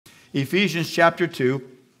Ephesians chapter 2.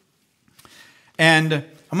 And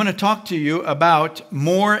I'm going to talk to you about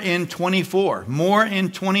more in 24, more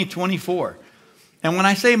in 2024. And when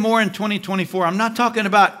I say more in 2024, I'm not talking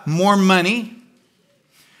about more money,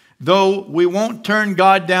 though we won't turn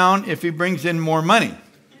God down if he brings in more money.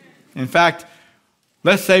 In fact,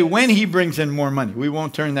 let's say when he brings in more money, we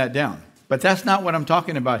won't turn that down. But that's not what I'm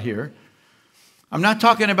talking about here. I'm not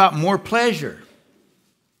talking about more pleasure.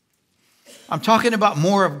 I'm talking about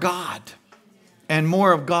more of God and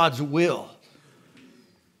more of God's will.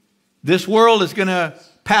 This world is going to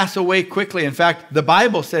pass away quickly. In fact, the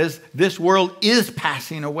Bible says this world is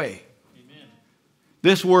passing away. Amen.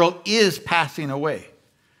 This world is passing away.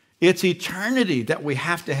 It's eternity that we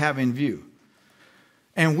have to have in view.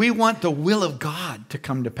 And we want the will of God to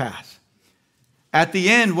come to pass. At the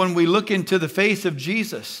end, when we look into the face of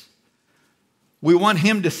Jesus, we want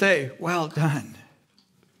him to say, well done,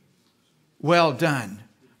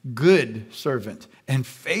 good servant and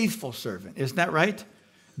faithful servant. Isn't that right?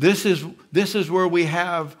 This is where we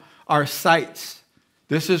have our sights.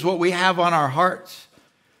 This is what we have on our hearts.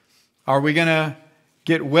 Are we going to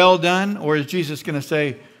get well done? Or is Jesus going to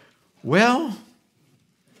say, well?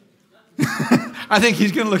 I think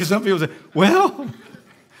he's going to look at some people and say, well?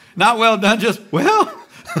 Not well done, just, well?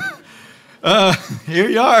 Here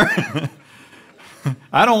you are.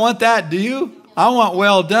 I don't want that, do you? I want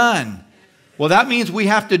well done. Well, that means we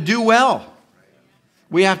have to do well.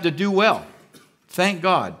 We have to do well. Thank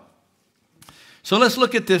God. So let's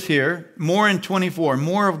look at this here. More in 24.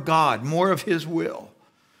 More of God. More of his will.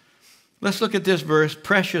 Let's look at this verse.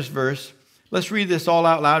 Precious verse. Let's read this all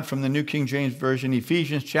out loud from the New King James Version.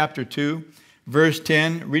 Ephesians chapter 2, verse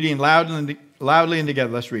 10. Reading loudly and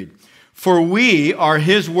together. Let's read. For we are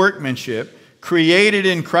his workmanship, created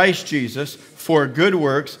in Christ Jesus for good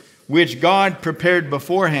works, which God prepared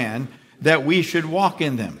beforehand that we should walk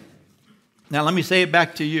in them. Now let me say it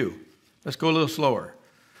back to you. Let's go a little slower.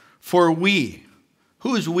 For we.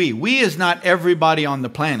 Who's we? We is not everybody on the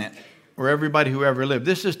planet or everybody who ever lived.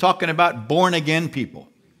 This is talking about born again people.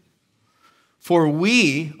 For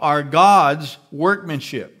we are God's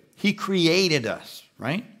workmanship. He created us,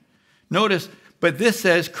 right? Notice, but this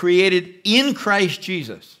says created in Christ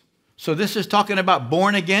Jesus. So this is talking about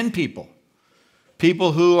born again people.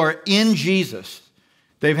 People who are in Jesus.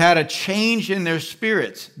 They've had a change in their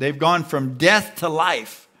spirits. They've gone from death to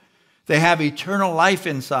life. They have eternal life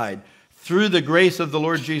inside through the grace of the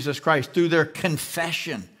Lord Jesus Christ, through their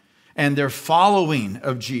confession and their following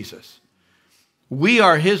of Jesus. We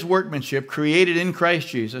are his workmanship, created in Christ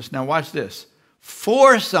Jesus. Now watch this.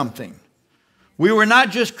 For something. We were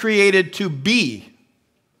not just created to be.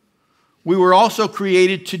 We were also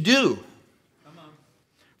created to do.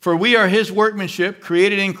 For we are his workmanship,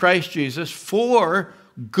 created in Christ Jesus, for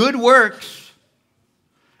good works,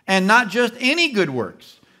 and not just any good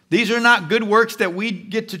works. These are not good works that we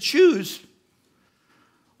get to choose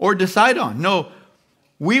or decide on. No,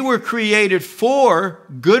 we were created for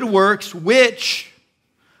good works which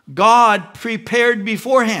God prepared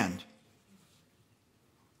beforehand.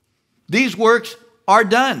 These works are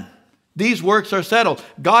done. These works are settled.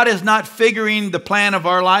 God is not figuring the plan of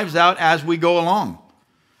our lives out as we go along.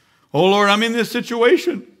 Oh Lord, I'm in this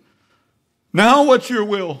situation. Now what's your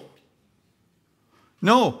will?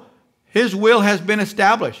 No, his will has been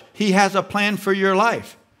established. He has a plan for your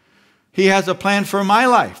life. He has a plan for my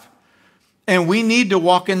life. And we need to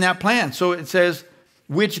walk in that plan. So it says,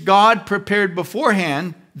 which God prepared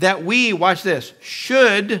beforehand that we, watch this,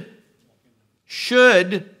 should,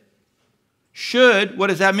 what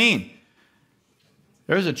does that mean?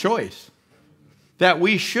 There's a choice. That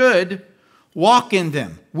we should walk in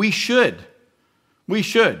them. We should. We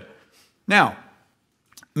should. Now,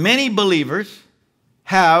 many believers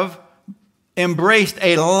have embraced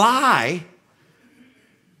a lie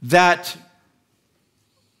that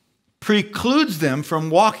precludes them from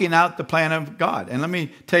walking out the plan of God. And let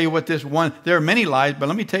me tell you what this one, there are many lies, but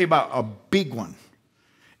let me tell you about a big one.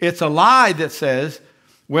 It's a lie that says,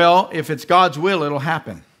 well, if it's God's will, it'll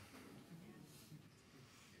happen.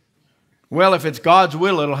 Well, if it's God's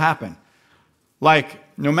will, it'll happen. Like,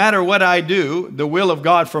 no matter what I do, the will of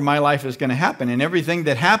God for my life is going to happen. And everything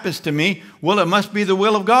that happens to me, well, it must be the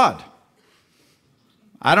will of God.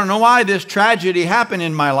 I don't know why this tragedy happened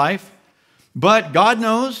in my life, but God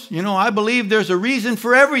knows. You know, I believe there's a reason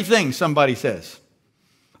for everything, somebody says.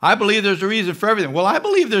 I believe there's a reason for everything. Well, I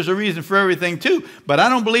believe there's a reason for everything too, but I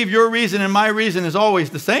don't believe your reason and my reason is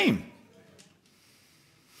always the same.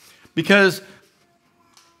 Because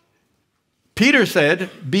Peter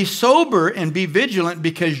said, be sober and be vigilant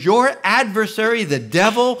because your adversary, the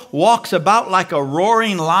devil, walks about like a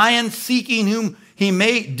roaring lion seeking whom He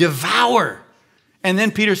may devour. And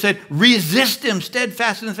then Peter said, resist him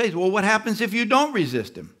steadfast in the faith. Well, what happens if you don't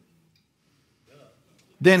resist him?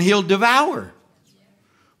 Then he'll devour.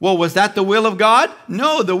 Well, was that the will of God?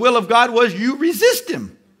 No, the will of God was you resist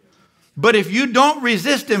him. But if you don't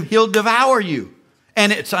resist him, he'll devour you.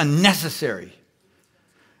 And it's unnecessary.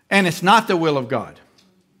 And it's not the will of God.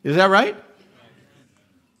 Is that right?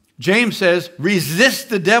 James says, resist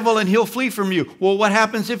the devil and he'll flee from you. Well, what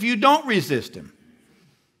happens if you don't resist him?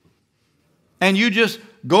 And you just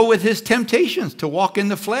go with his temptations to walk in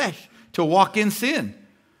the flesh, to walk in sin.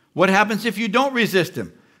 What happens if you don't resist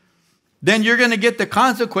him? Then you're going to get the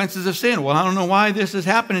consequences of sin. Well, I don't know why this is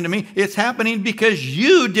happening to me. It's happening because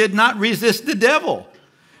you did not resist the devil.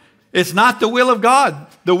 It's not the will of God.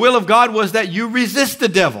 The will of God was that you resist the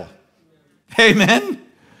devil. Amen?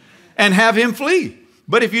 And have him flee.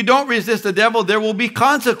 But if you don't resist the devil, there will be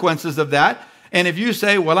consequences of that. And if you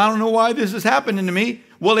say, well, I don't know why this is happening to me.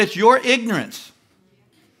 Well, it's your ignorance.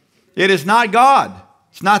 It is not God.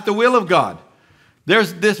 It's not the will of God.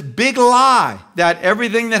 There's this big lie that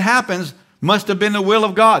everything that happens must have been the will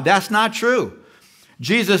of God. That's not true.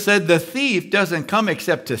 Jesus said the thief doesn't come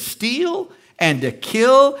except to steal and to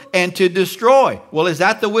kill and to destroy. Well, is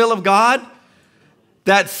that the will of God?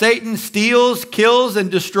 That Satan steals, kills,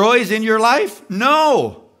 and destroys in your life?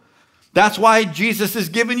 No. That's why Jesus has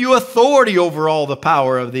given you authority over all the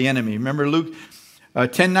power of the enemy. Remember Luke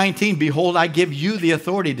 10:19, behold, I give you the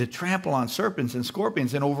authority to trample on serpents and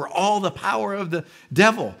scorpions and over all the power of the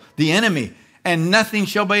devil, the enemy, and nothing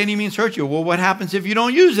shall by any means hurt you. Well, what happens if you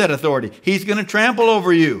don't use that authority? He's going to trample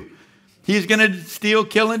over you. He's going to steal,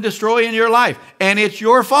 kill, and destroy in your life. And it's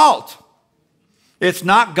your fault. It's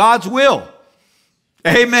not God's will.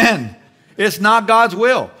 Amen. It's not God's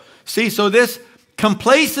will. See, so this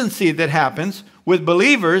complacency that happens with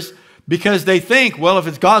believers because they think, well, if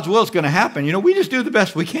it's God's will, it's going to happen. You know, we just do the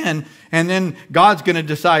best we can, and then God's going to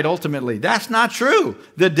decide ultimately. That's not true.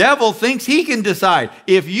 The devil thinks he can decide.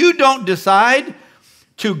 If you don't decide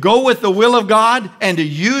to go with the will of God and to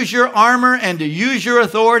use your armor and to use your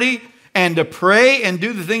authority and to pray and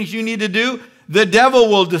do the things you need to do, the devil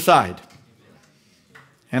will decide.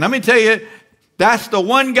 And let me tell you, that's the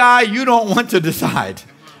one guy you don't want to decide.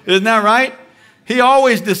 Isn't that right? He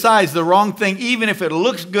always decides the wrong thing. Even if it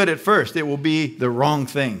looks good at first, it will be the wrong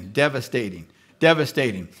thing. Devastating.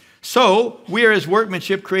 Devastating. So, we are his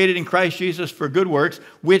workmanship created in Christ Jesus for good works,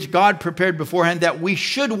 which God prepared beforehand that we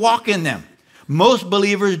should walk in them. Most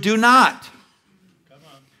believers do not.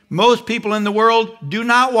 Most people in the world do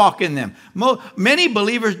not walk in them. Many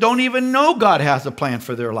believers don't even know God has a plan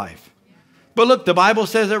for their life. But look, the Bible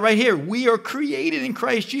says it right here. We are created in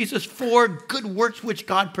Christ Jesus for good works which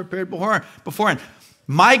God prepared beforehand.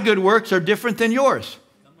 My good works are different than yours.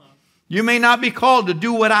 You may not be called to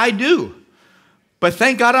do what I do. But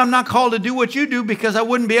thank God I'm not called to do what you do because I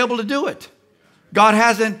wouldn't be able to do it. God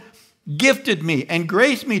hasn't gifted me and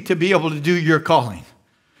graced me to be able to do your calling.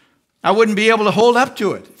 I wouldn't be able to hold up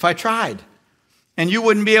to it if I tried. And you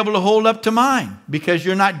wouldn't be able to hold up to mine because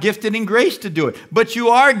you're not gifted and graced to do it. But you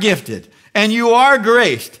are gifted and you are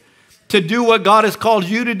graced to do what God has called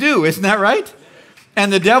you to do. Isn't that right?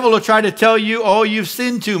 And the devil will try to tell you, oh, you've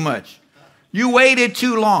sinned too much. You waited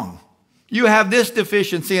too long. You have this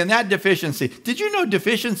deficiency and that deficiency. Did you know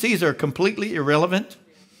deficiencies are completely irrelevant?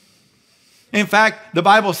 In fact, the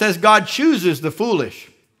Bible says God chooses the foolish.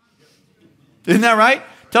 Isn't that right?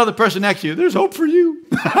 Tell the person next to you, there's hope for you.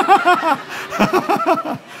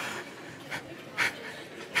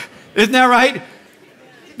 Isn't that right?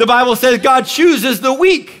 The Bible says God chooses the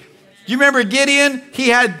weak. You remember Gideon? He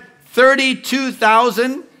had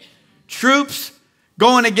 32,000 troops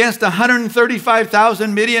going against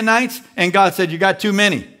 135,000 Midianites. And God said, you got too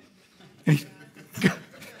many.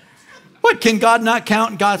 What, can God not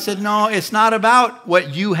count? And God said, no, it's not about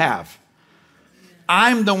what you have.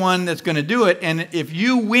 I'm the one that's going to do it. And if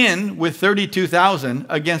you win with 32,000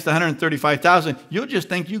 against 135,000, you'll just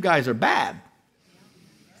think you guys are bad.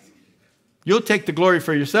 You'll take the glory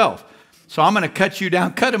for yourself. So I'm going to cut you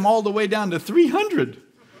down, cut them all the way down to 300.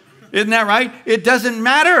 Isn't that right? It doesn't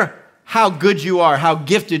matter how good you are, how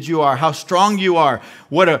gifted you are, how strong you are,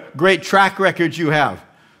 what a great track record you have.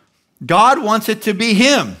 God wants it to be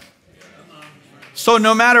Him. So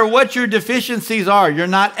no matter what your deficiencies are, you're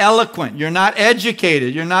not eloquent, you're not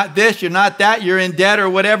educated, you're not this, you're not that, you're in debt or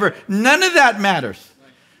whatever. None of that matters.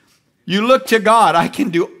 You look to God. I can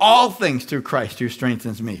do all things through Christ who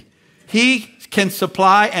strengthens me. He can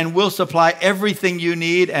supply and will supply everything you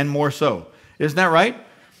need and more so. Isn't that right?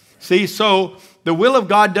 See, so the will of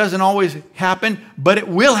God doesn't always happen, but it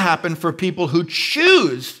will happen for people who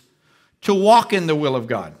choose to walk in the will of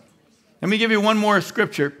God. Let me give you one more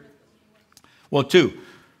scripture. Well, two.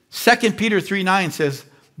 2 Peter 3:9 says,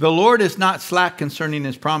 the Lord is not slack concerning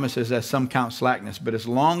his promises, as some count slackness, but is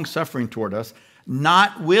long-suffering toward us,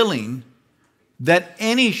 not willing that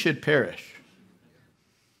any should perish,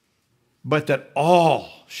 but that all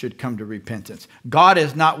should come to repentance. God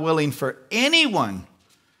is not willing for anyone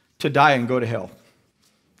to die and go to hell.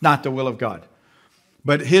 Not the will of God.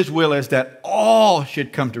 But his will is that all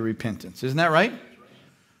should come to repentance. Isn't that right?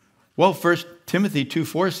 Well, 1 Timothy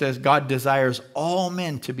 2:4 says God desires all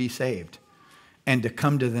men to be saved and to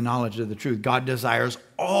come to the knowledge of the truth. God desires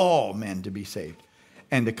all men to be saved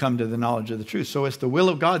and to come to the knowledge of the truth. So it's the will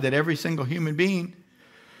of God that every single human being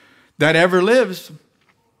that ever lives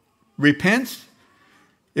repents,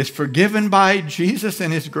 is forgiven by Jesus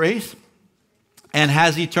and his grace, and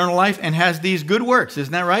has eternal life and has these good works.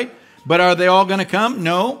 Isn't that right? But are they all going to come?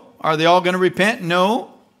 No. Are they all going to repent?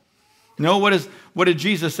 No. No. What did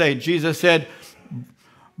Jesus say? Jesus said,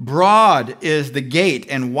 broad is the gate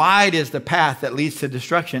and wide is the path that leads to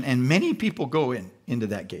destruction, and many people go into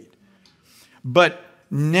that gate. But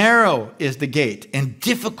narrow is the gate and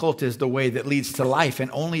difficult is the way that leads to life, and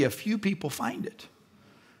only a few people find it.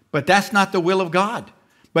 But that's not the will of God.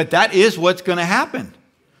 But that is what's going to happen.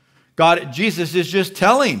 Jesus is just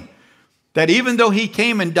telling that even though he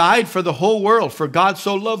came and died for the whole world, for God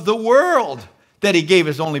so loved the world that he gave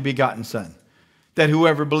his only begotten Son, that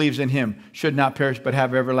whoever believes in him should not perish but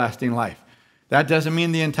have everlasting life. That doesn't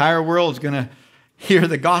mean the entire world is going to hear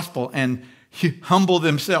the gospel and humble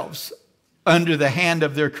themselves under the hand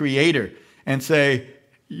of their Creator and say,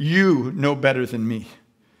 you know better than me.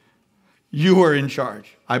 You are in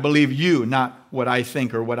charge. I believe you, not what I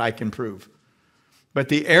think or what I can prove. But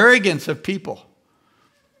the arrogance of people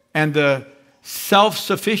and the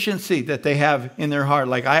self-sufficiency that they have in their heart,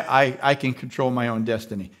 like I can control my own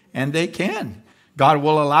destiny. And they can. God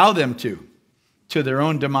will allow them to their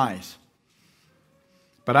own demise.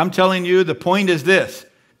 But I'm telling you, the point is this.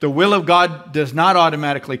 The will of God does not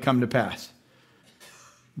automatically come to pass.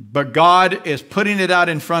 But God is putting it out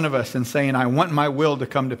in front of us and saying, I want my will to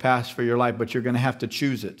come to pass for your life, but you're going to have to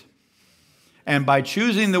choose it. And by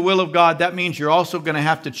choosing the will of God, that means you're also going to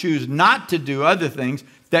have to choose not to do other things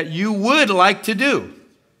that you would like to do.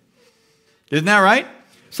 Isn't that right?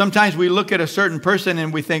 Sometimes we look at a certain person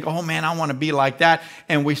and we think, oh man, I want to be like that.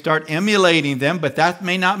 And we start emulating them, but that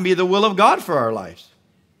may not be the will of God for our lives.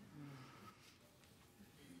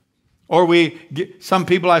 Or some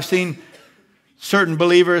people I've seen, certain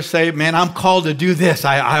believers say, man, I'm called to do this.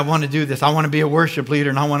 I want to do this. I want to be a worship leader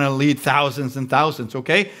and I want to lead thousands and thousands,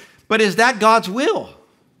 okay? But is that God's will?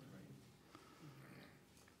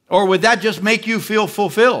 Or would that just make you feel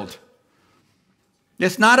fulfilled?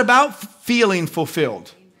 It's not about feeling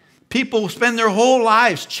fulfilled. People spend their whole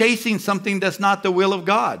lives chasing something that's not the will of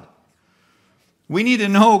God. We need to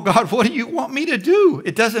know, God, what do you want me to do?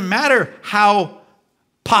 It doesn't matter how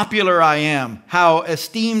popular I am, how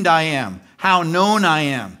esteemed I am, how known I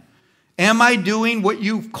am. Am I doing what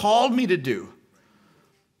you've called me to do?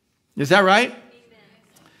 Is that right?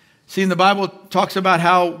 See, the Bible talks about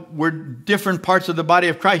how we're different parts of the body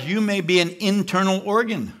of Christ. You may be an internal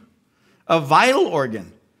organ, a vital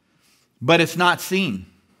organ, but it's not seen.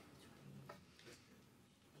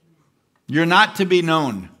 You're not to be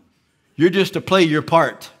known. You're just to play your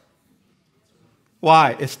part.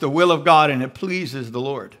 Why? It's the will of God and it pleases the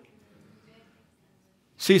Lord.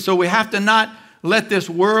 See, so we have to not let this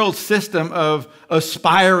world system of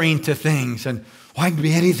aspiring to things and, I can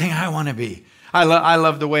be anything I want to be. I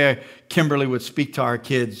love the way Kimberly would speak to our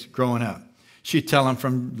kids growing up. She'd tell them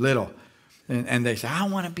from little. And they say, I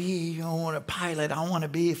want to be a pilot. I want to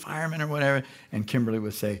be a fireman or whatever. And Kimberly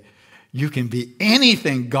would say, you can be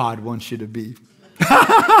anything God wants you to be.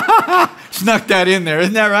 Snuck that in there.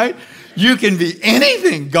 Isn't that right? You can be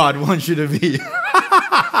anything God wants you to be.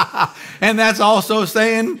 And that's also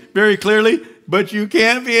saying very clearly, but you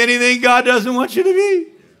can't be anything God doesn't want you to be.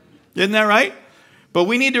 Isn't that right? But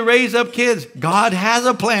we need to raise up kids. God has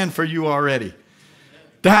a plan for you already.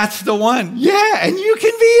 That's the one. Yeah, and you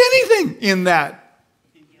can be anything in that.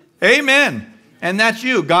 Amen. And that's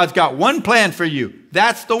you. God's got one plan for you.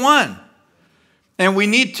 That's the one. And we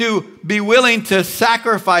need to be willing to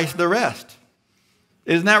sacrifice the rest.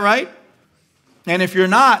 Isn't that right? And if you're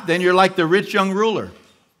not, then you're like the rich young ruler,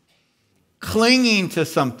 clinging to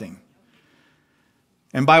something.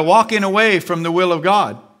 And by walking away from the will of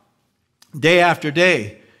God, day after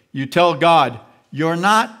day, you tell God, you're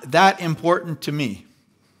not that important to me.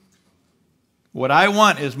 What I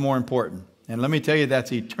want is more important. And let me tell you,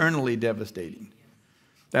 that's eternally devastating.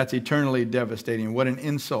 That's eternally devastating. What an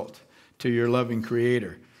insult to your loving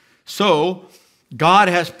Creator. So, God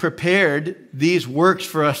has prepared these works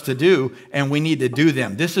for us to do, and we need to do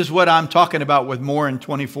them. This is what I'm talking about with more in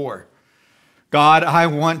 24. God, I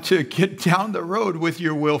want to get down the road with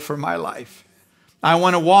your will for my life. I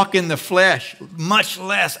want to walk in the flesh much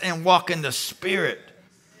less and walk in the spirit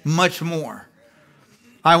much more.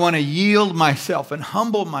 I want to yield myself and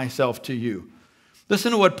humble myself to you.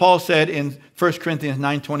 Listen to what Paul said in 1 Corinthians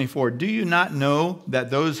 9:24. Do you not know that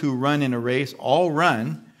those who run in a race all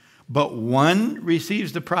run, but one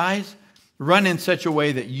receives the prize? Run in such a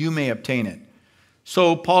way that you may obtain it.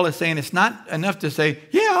 So Paul is saying it's not enough to say,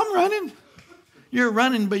 yeah, I'm running. You're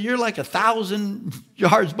running, but you're like 1,000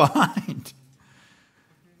 yards behind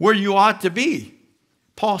where you ought to be.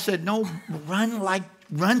 Paul said, no,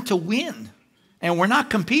 run to win. And we're not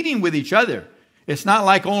competing with each other. It's not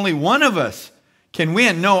like only one of us can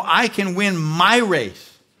win. No, I can win my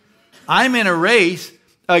race. I'm in a race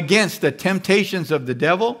against the temptations of the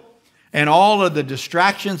devil and all of the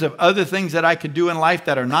distractions of other things that I could do in life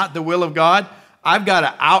that are not the will of God. I've got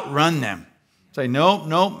to outrun them. Say,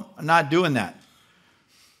 no, I'm not doing that.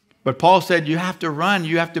 But Paul said you have to run.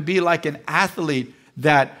 You have to be like an athlete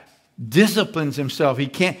that disciplines himself.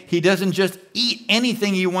 He doesn't just eat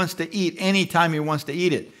anything he wants to eat anytime he wants to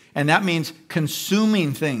eat it. And that means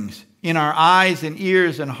consuming things in our eyes and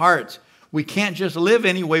ears and hearts. We can't just live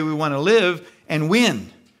any way we want to live and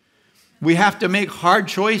win. We have to make hard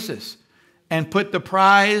choices and put the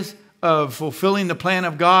prize of fulfilling the plan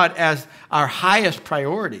of God as our highest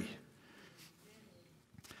priority.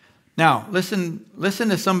 Now, listen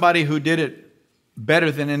to somebody who did it better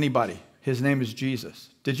than anybody. His name is Jesus.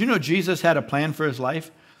 Did you know Jesus had a plan for his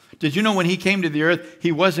life? Did you know when he came to the earth,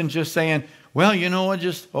 he wasn't just saying, well, you know,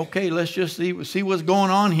 let's just see what's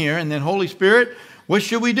going on here. And then, Holy Spirit, what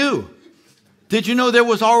should we do? Did you know there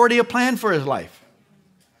was already a plan for his life?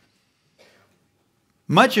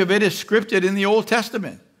 Much of it is scripted in the Old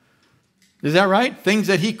Testament. Is that right? Things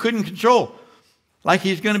that he couldn't control. Like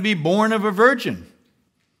he's going to be born of a virgin.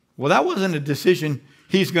 Well, that wasn't a decision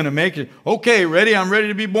he's going to make. Okay, I'm ready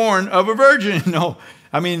to be born of a virgin. No,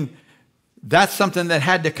 I mean, that's something that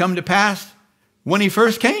had to come to pass when he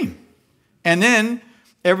first came. And then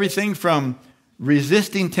everything from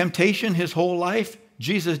resisting temptation his whole life,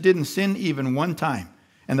 Jesus didn't sin even one time.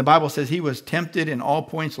 And the Bible says he was tempted in all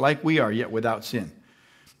points like we are, yet without sin.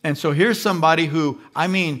 And so here's somebody who,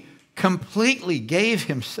 completely gave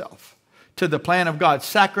himself to the plan of God,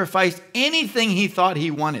 sacrificed anything he thought he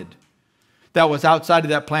wanted that was outside of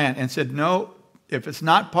that plan, and said, no, if it's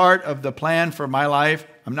not part of the plan for my life,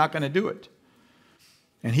 I'm not going to do it.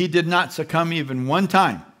 And he did not succumb even one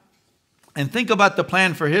time. And think about the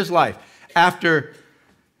plan for his life. After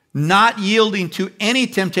not yielding to any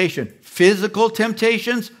temptation, physical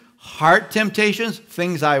temptations, heart temptations,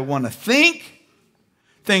 things I want to think,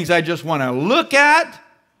 things I just want to look at,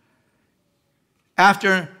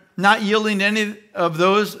 after not yielding to any of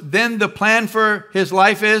those, then the plan for his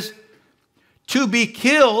life is to be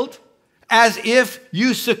killed as if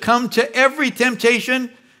you succumb to every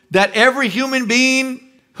temptation that every human being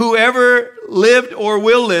who ever lived or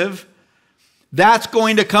will live, that's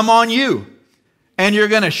going to come on you. And you're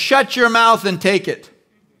going to shut your mouth and take it.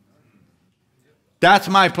 That's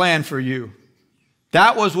my plan for you.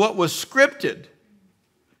 That was what was scripted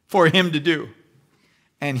for him to do.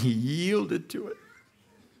 And he yielded to it.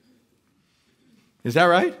 Is that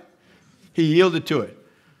right? He yielded to it.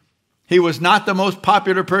 He was not the most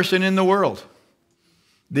popular person in the world.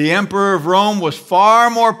 The emperor of Rome was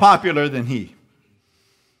far more popular than he.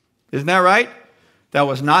 Isn't that right? That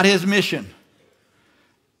was not his mission.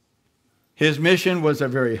 His mission was a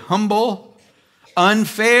very humble,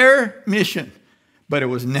 unfair mission, but it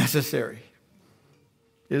was necessary.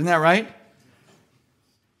 Isn't that right?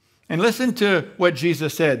 And listen to what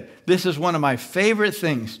Jesus said. This is one of my favorite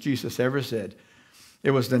things Jesus ever said.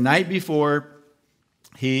 It was the night before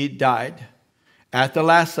he died, at the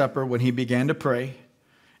Last Supper, when he began to pray.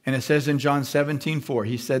 And it says in John 17:4,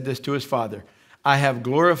 he said this to his Father, I have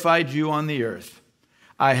glorified you on the earth.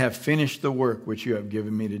 I have finished the work which you have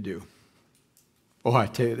given me to do. Oh, I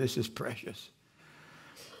tell you, this is precious.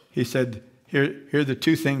 He said, here are the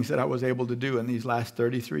two things that I was able to do in these last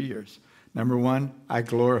 33 years. Number one, I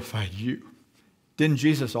glorified you. Didn't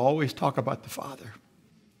Jesus always talk about the Father?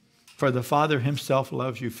 For the Father himself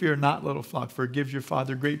loves you. Fear not, little flock, for it gives your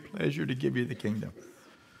Father great pleasure to give you the kingdom.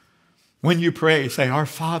 When you pray, say, our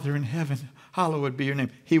Father in heaven, hallowed be your name.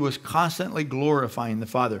 He was constantly glorifying the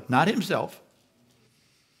Father, not himself.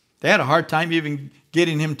 They had a hard time even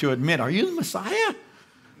getting him to admit, are you the Messiah?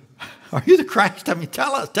 Are you the Christ?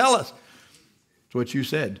 Tell us. It's what you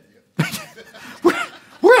said.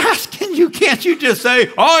 We're asking you, can't you just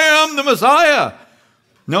say, I am the Messiah?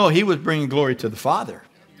 No, he was bringing glory to the Father.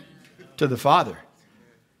 To the Father.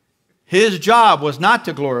 His job was not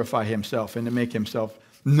to glorify himself and to make himself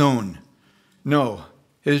known. No,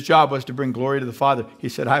 his job was to bring glory to the Father. He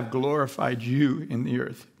said, I've glorified you in the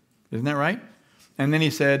earth. Isn't that right? And then he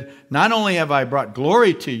said, not only have I brought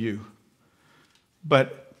glory to you,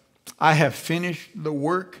 but I have finished the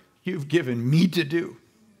work you've given me to do.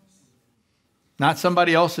 Not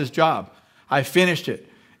somebody else's job. I finished it.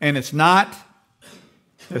 And it's not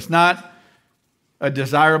a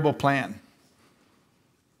desirable plan.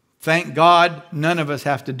 Thank God none of us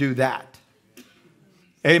have to do that.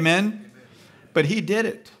 Amen? But he did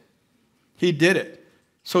it. He did it.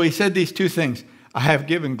 So he said these two things. I have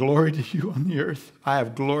given glory to you on the earth. I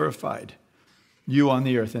have glorified you on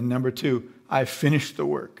the earth. And number two, I've finished the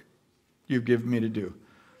work you've given me to do.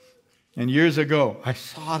 And years ago, I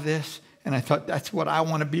saw this and I thought, that's what I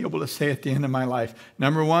want to be able to say at the end of my life.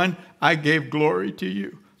 Number one, I gave glory to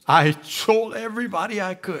you. I told everybody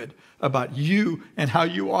I could about you and how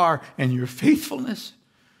you are and your faithfulness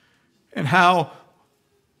and how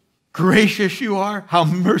gracious you are, how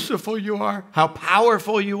merciful you are, how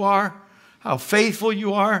powerful you are, how faithful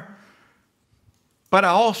you are. But I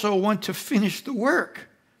also want to finish the work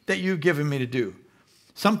that you've given me to do.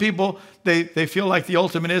 Some people, they feel like the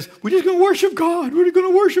ultimate is, we're just going to worship God. We're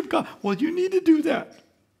going to worship God. Well, you need to do that.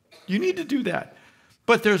 You need to do that.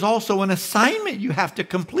 But there's also an assignment you have to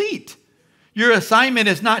complete. Your assignment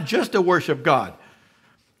is not just to worship God.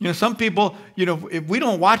 You know, some people, if we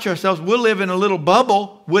don't watch ourselves, we'll live in a little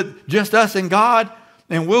bubble with just us and God,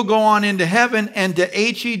 and we'll go on into heaven and to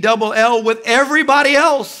HELL with everybody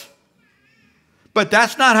else. But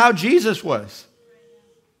that's not how Jesus was.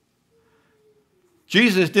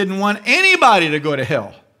 Jesus didn't want anybody to go to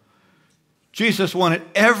hell. Jesus wanted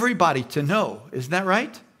everybody to know. Isn't that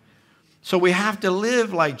right? So we have to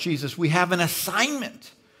live like Jesus. We have an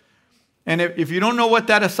assignment. And if you don't know what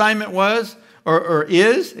that assignment was or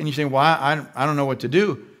is, and you say, well, I don't know what to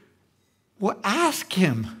do, well, ask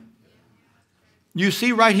him. You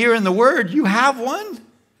see right here in the Word, you have one.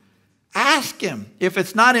 Ask him. If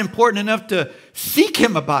it's not important enough to seek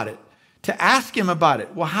him about it, to ask him about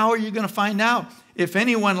it. Well, how are you going to find out? If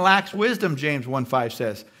anyone lacks wisdom, James 1:5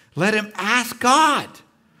 says, let him ask God,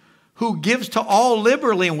 who gives to all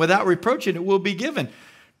liberally and without reproach, and it will be given.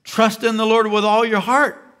 Trust in the Lord with all your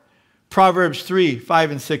heart. Proverbs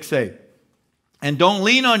 3:5 and 6 say, and don't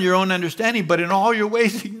lean on your own understanding, but in all your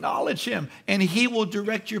ways acknowledge him, and he will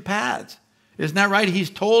direct your paths. Isn't that right? He's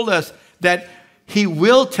told us that he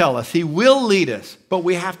will tell us, he will lead us, but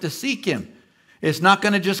we have to seek him. It's not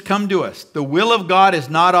going to just come to us. The will of God is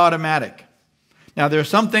not automatic. Now, there are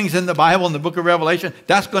some things in the Bible, in the book of Revelation,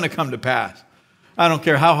 that's going to come to pass. I don't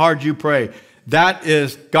care how hard you pray. That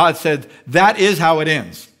is, God said, that is how it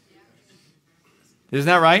ends. Isn't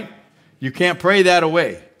that right? You can't pray that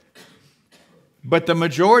away. But the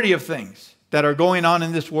majority of things that are going on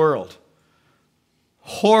in this world,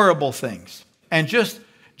 horrible things, and just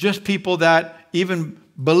people that, even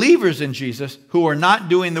believers in Jesus, who are not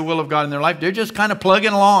doing the will of God in their life, they're just kind of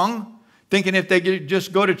plugging along, thinking if they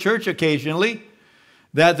just go to church occasionally,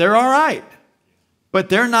 that they're all right. But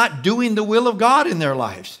they're not doing the will of God in their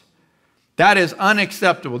lives. That is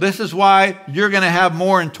unacceptable. This is why you're going to have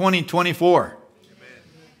more in 2024. Amen.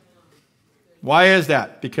 Why is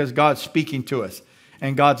that? Because God's speaking to us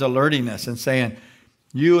and God's alerting us and saying,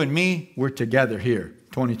 you and me, we're together here,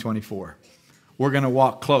 2024. We're going to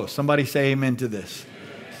walk close. Somebody say amen to this.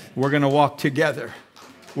 Amen. We're going to walk together.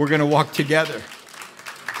 We're going to walk together.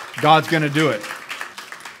 God's going to do it.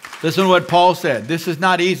 Listen to what Paul said. This is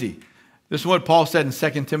not easy. This is what Paul said in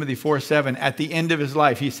 2 Timothy 4:7. At the end of his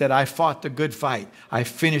life, he said, I fought the good fight. I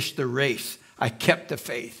finished the race. I kept the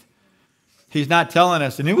faith. He's not telling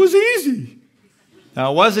us, and it was easy.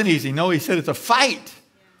 Now, it wasn't easy. No, he said it's a fight.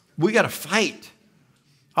 We got to fight.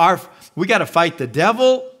 We got to fight the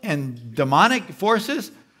devil and demonic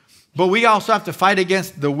forces, but we also have to fight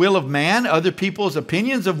against the will of man, other people's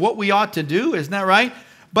opinions of what we ought to do. Isn't that right?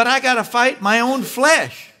 But I got to fight my own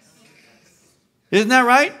flesh. Isn't that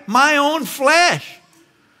right? My own flesh.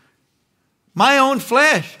 My own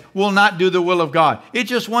flesh will not do the will of God. It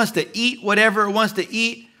just wants to eat whatever it wants to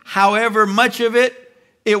eat, however much of it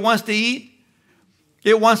it wants to eat.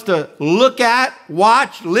 It wants to look at,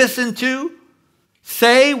 watch, listen to,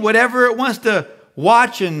 say whatever it wants to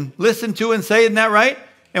watch and listen to and say. Isn't that right?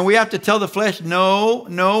 And we have to tell the flesh, no,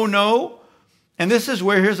 no, no. And this is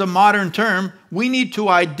where, here's a modern term, we need to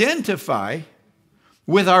identify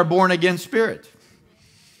with our born-again spirit.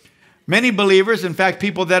 Many believers, in fact,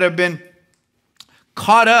 people that have been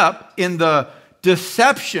caught up in the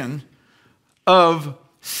deception of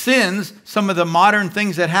sins, some of the modern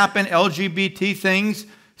things that happen, LGBT things,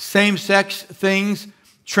 same-sex things,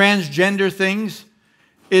 transgender things,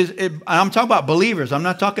 I'm talking about believers. I'm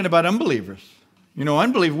not talking about unbelievers. You know,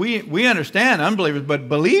 unbelievers, we understand unbelievers, but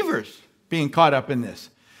believers being caught up in this.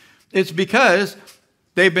 It's because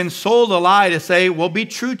they've been sold a lie to say, well, be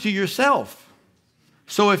true to yourself.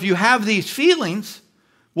 So if you have these feelings,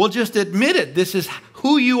 well, just admit it. This is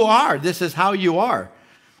who you are. This is how you are.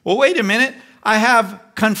 Well, wait a minute. I have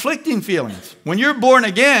conflicting feelings. When you're born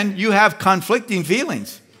again, you have conflicting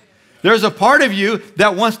feelings. There's a part of you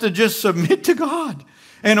that wants to just submit to God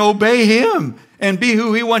and obey Him and be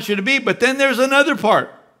who He wants you to be. But then there's another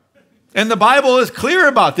part. And the Bible is clear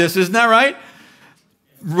about this, isn't that right?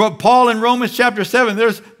 Paul in Romans chapter 7,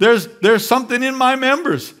 there's something in my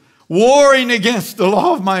members warring against the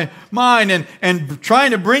law of my mind and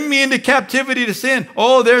trying to bring me into captivity to sin.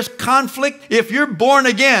 Oh, there's conflict. If you're born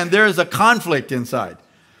again, there is a conflict inside.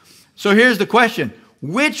 So here's the question.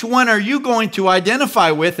 Which one are you going to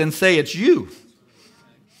identify with and say it's you?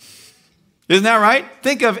 Isn't that right?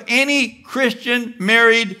 Think of any Christian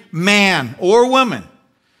married man or woman.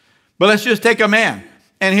 But let's just take a man.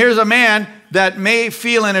 And here's a man that may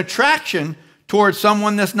feel an attraction towards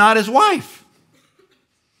someone that's not his wife.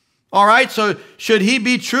 All right, so should he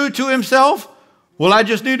be true to himself? Well,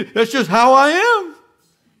 that's just how I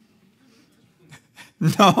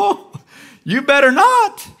am. No, you better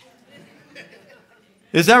not.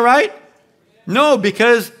 Is that right? No,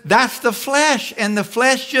 because that's the flesh, and the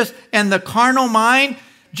flesh and the carnal mind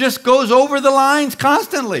just goes over the lines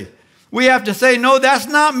constantly. We have to say, no, that's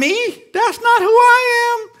not me. That's not who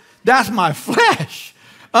I am. That's my flesh.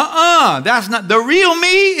 That's not. The real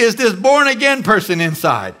me is this born again person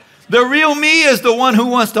inside. The real me is the one who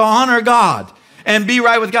wants to honor God and be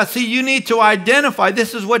right with God. See, you need to identify.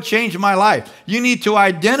 This is what changed my life. You need to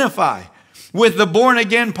identify with the born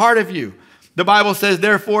again part of you. The Bible says,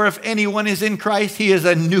 therefore, if anyone is in Christ, he is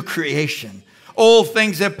a new creation. Old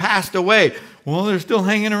things have passed away. Well, they're still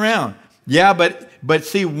hanging around. Yeah, but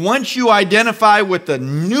see, once you identify with the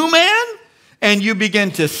new man and you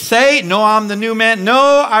begin to say, no, I'm the new man.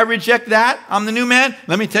 No, I reject that. I'm the new man.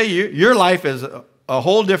 Let me tell you, your life is a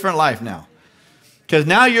whole different life now. Because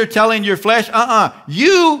now you're telling your flesh,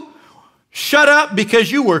 you shut up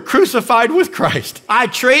because you were crucified with Christ. I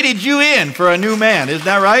traded you in for a new man. Isn't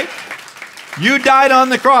that right? You died on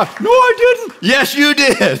the cross. No, I didn't. Yes, you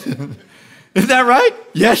did. Isn't that right?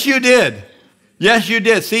 Yes, you did. Yes, you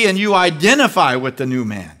did. See, and you identify with the new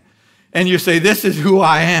man. And you say, this is who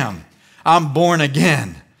I am. I'm born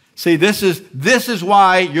again. See, this is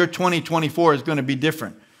why your 2024 is going to be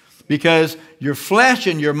different. Because your flesh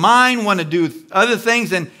and your mind want to do other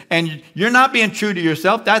things, and you're not being true to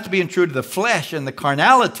yourself. That's being true to the flesh and the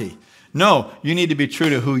carnality. No, you need to be true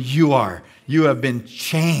to who you are. You have been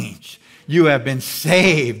changed. You have been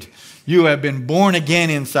saved. You have been born again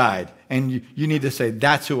inside. And you need to say,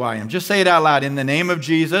 that's who I am. Just say it out loud. In the name of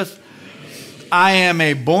Jesus, I am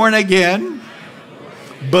a born again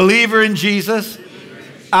believer in Jesus.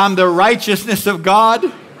 I'm the righteousness of God.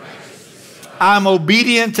 I'm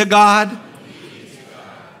obedient to God.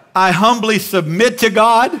 I humbly submit to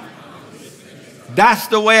God. That's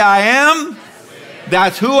the way I am.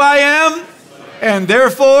 That's who I am. And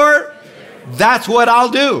therefore, that's what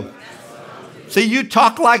I'll do. See, you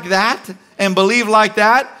talk like that and believe like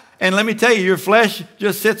that, and let me tell you, your flesh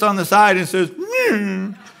just sits on the side and says,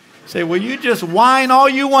 Say, well, you just whine all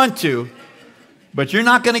you want to, but you're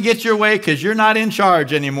not going to get your way because you're not in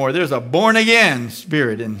charge anymore. There's a born-again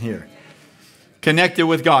spirit in here, connected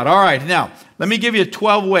with God. All right, now, let me give you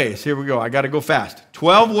 12 ways. Here we go. I got to go fast.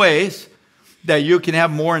 12 ways that you can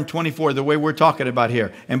have more in 24, the way we're talking about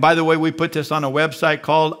here. And by the way, we put this on a website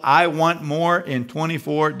called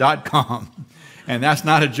iwantmorein24.com. And that's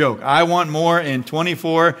not a joke.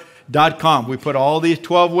 iwantmorein24.com. We put all these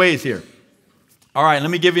 12 ways here. All right,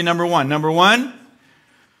 let me give you number one. Number one,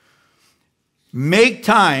 make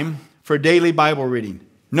time for daily Bible reading.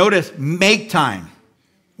 Notice, make time.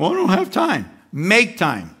 Well, I don't have time. Make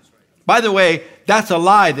time. By the way, that's a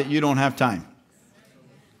lie that you don't have time.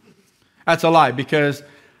 That's a lie, because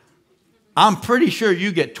I'm pretty sure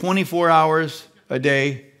you get 24 hours a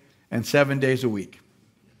day and 7 days a week.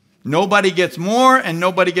 Nobody gets more and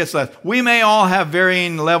nobody gets less. We may all have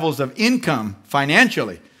varying levels of income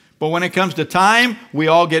financially, but when it comes to time, we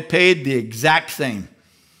all get paid the exact same.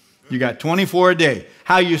 You got 24 a day.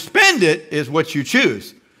 How you spend it is what you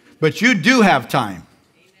choose, but you do have time.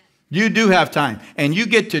 You do have time, and you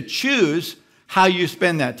get to choose how you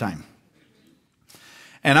spend that time.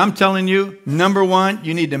 And I'm telling you, number one,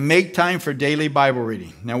 you need to make time for daily Bible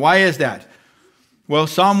reading. Now, why is that? Well,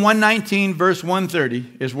 Psalm 119, verse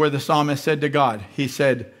 130 is where the psalmist said to God, he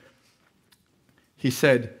said,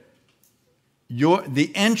 the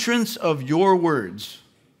entrance of your words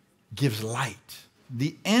gives light.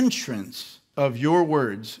 The entrance of your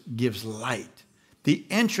words gives light. The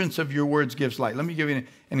entrance of your words gives light. Let me give you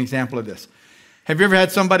an example of this. Have you ever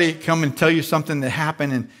had somebody come and tell you something that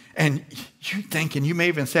happened and you think, and you may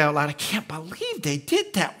even say out loud, I can't believe they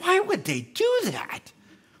did that. Why would they do that?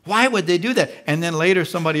 Why would they do that? And then later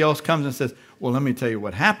somebody else comes and says, well, let me tell you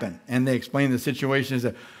what happened. And they explain the situation and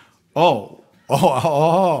say,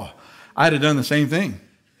 I'd have done the same thing.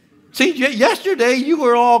 See, yesterday you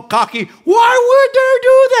were all cocky. Why would they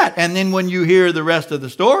do that? And then when you hear the rest of the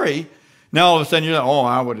story, now all of a sudden you're like,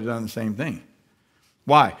 I would have done the same thing.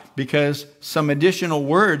 Why? Because some additional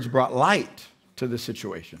words brought light to the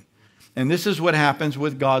situation. And this is what happens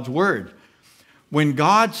with God's word. When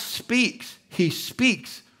God speaks, he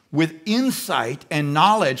speaks with insight and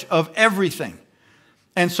knowledge of everything.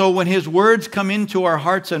 And so when his words come into our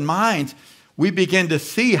hearts and minds, we begin to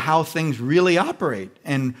see how things really operate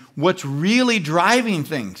and what's really driving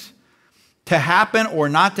things to happen or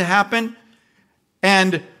not to happen.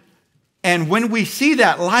 And when we see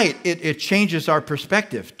that light, it changes our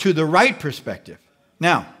perspective to the right perspective.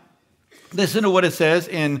 Now, listen to what it says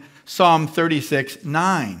in Psalm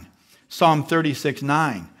 36:9. Psalm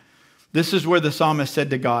 36:9. This is where the psalmist said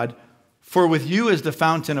to God, for with you is the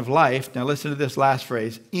fountain of life. Now listen to this last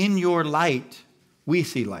phrase. In your light, we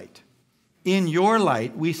see light. In your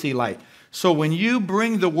light, we see light. So when you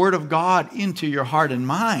bring the word of God into your heart and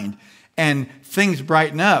mind and things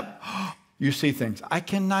brighten up, you see things. I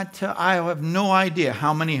cannot tell, I have no idea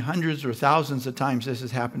how many hundreds or thousands of times this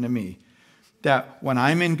has happened to me. That when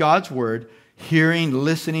I'm in God's word, hearing,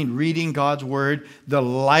 listening, reading God's word, the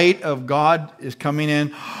light of God is coming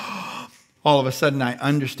in. All of a sudden, I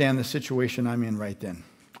understand the situation I'm in right then.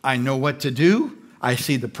 I know what to do. I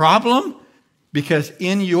see the problem because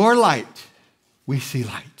in your light, we see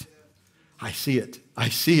light. I see it. I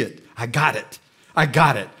see it. I got it. I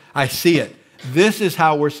got it. I see it. This is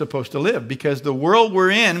how we're supposed to live because the world we're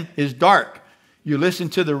in is dark. You listen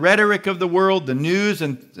to the rhetoric of the world, the news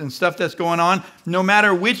and stuff that's going on. No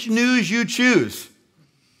matter which news you choose,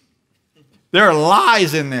 there are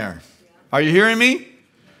lies in there. Are you hearing me?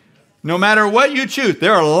 No matter what you choose,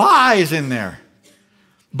 there are lies in there.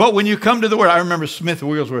 But when you come to the word, I remember Smith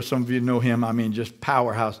Wigglesworth, some of you know him, just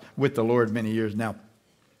powerhouse with the Lord many years now.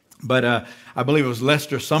 But I believe it was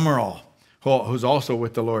Lester Summerall, who's also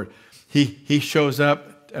with the Lord. He shows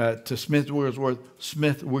up to Smith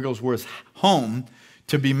Wigglesworth's home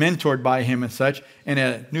to be mentored by him and such, and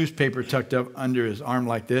a newspaper tucked up under his arm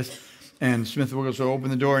like this. And Smith Wigglesworth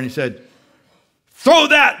opened the door and he said, throw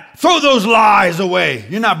those lies away.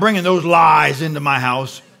 You're not bringing those lies into my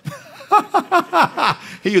house.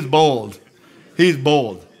 He is bold. He's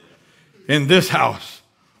bold. In this house,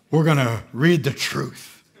 we're going to read the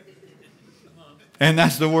truth. And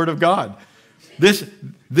that's the word of God. This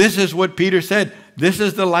is what Peter said. This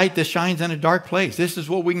is the light that shines in a dark place. This is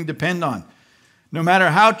what we can depend on. No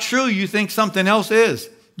matter how true you think something else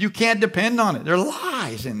is, you can't depend on it. There are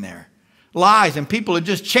lies in there. Lies, and people have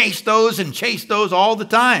just chased those all the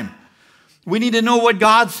time. We need to know what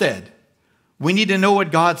God said. We need to know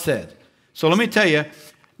what God said. So let me tell you,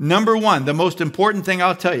 number one, the most important thing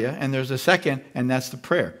I'll tell you, and there's a second, and that's the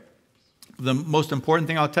prayer. The most important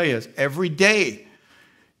thing I'll tell you is every day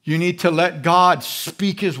you need to let God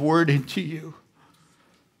speak his word into you.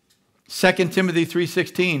 2 Timothy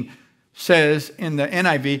 3:16 says in the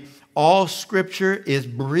NIV, all scripture is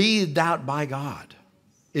breathed out by God.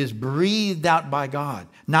 Is breathed out by God.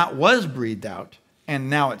 Not was breathed out, and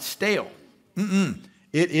now it's stale.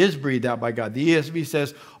 It is breathed out by God. The ESV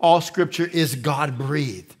says all scripture is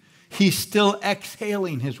God-breathed. He's still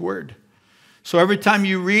exhaling his word. So every time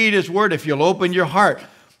you read his word, if you'll open your heart,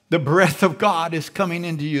 the breath of God is coming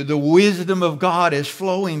into you. The wisdom of God is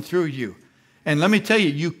flowing through you. And let me tell you,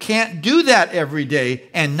 you can't do that every day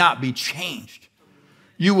and not be changed.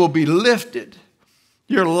 You will be lifted.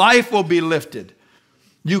 Your life will be lifted.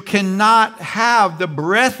 You cannot have the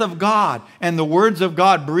breath of God and the words of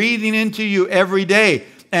God breathing into you every day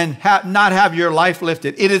and not have your life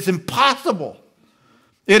lifted. It is impossible.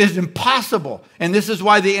 It is impossible. And this is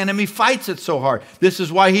why the enemy fights it so hard. This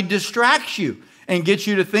is why he distracts you and gets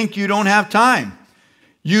you to think you don't have time.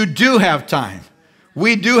 You do have time.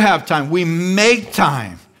 We do have time. We make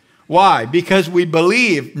time. Why? Because we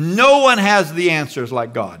believe no one has the answers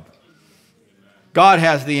like God. God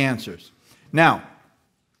has the answers. Now,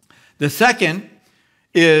 the second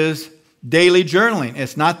is daily journaling.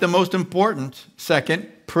 It's not the most important.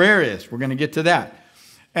 Second, prayer is. We're going to get to that.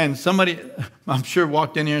 And somebody, I'm sure,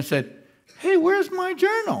 walked in here and said, hey, where's my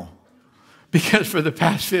journal? Because for the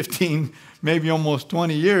past 15, maybe almost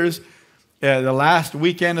 20 years, the last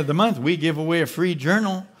weekend of the month, we give away a free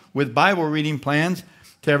journal with Bible reading plans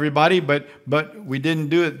to everybody. But we didn't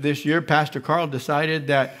do it this year. Pastor Carl decided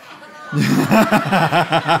that...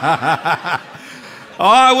 Oh,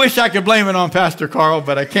 I wish I could blame it on Pastor Carl,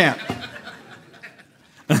 but I can't.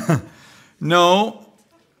 No,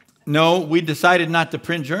 we decided not to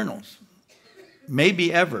print journals.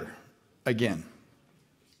 Maybe ever again.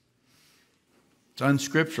 It's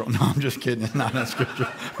unscriptural. No, I'm just kidding. It's not unscriptural.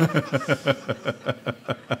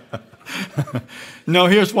 No,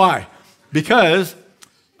 here's why. Because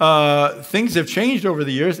things have changed over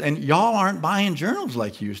the years, and y'all aren't buying journals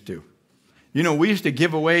like you used to. You know, we used to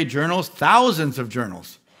give away journals, thousands of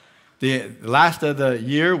journals. The last of the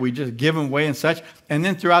year, we just give them away and such. And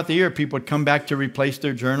then throughout the year, people would come back to replace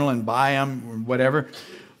their journal and buy them or whatever.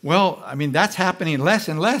 Well, I mean, that's happening less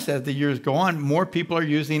and less as the years go on. More people are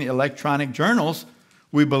using electronic journals,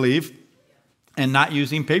 we believe, and not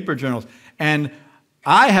using paper journals. And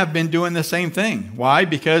I have been doing the same thing. Why?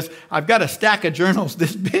 Because I've got a stack of journals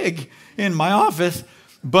this big in my office,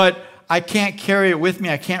 but I can't carry it with me.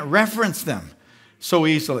 I can't reference them so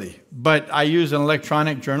easily. But I use an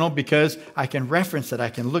electronic journal because I can reference it. I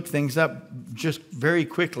can look things up just very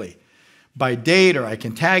quickly by date, or I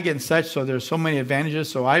can tag it and such. So there's so many advantages.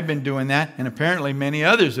 So I've been doing that, and apparently many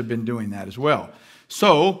others have been doing that as well.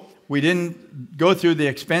 So we didn't go through the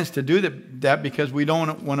expense to do that because we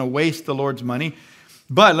don't want to waste the Lord's money.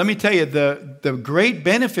 But let me tell you, the great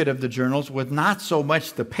benefit of the journals was not so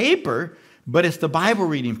much the paper, but it's the Bible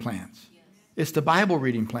reading plans. It's the Bible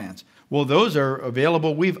reading plans. Well, those are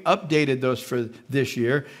available. We've updated those for this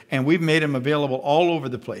year, and we've made them available all over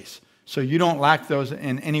the place. So you don't lack those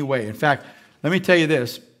in any way. In fact, let me tell you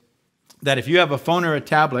this, that if you have a phone or a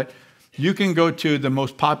tablet, you can go to the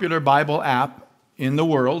most popular Bible app in the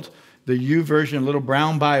world, the YouVersion, little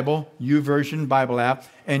brown Bible, YouVersion Bible app,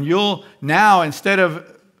 and you'll now, instead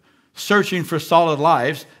of searching for solid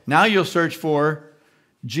lives, now you'll search for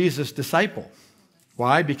Jesus Disciple.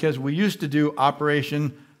 Why? Because we used to do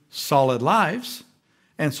Operation Solid Lives,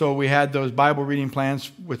 and so we had those Bible reading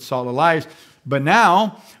plans with solid lives, but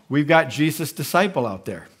now we've got Jesus Disciple out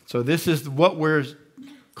there. So this is what we're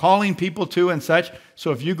calling people to and such.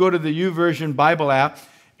 So if you go to the YouVersion Bible app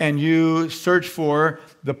and you search for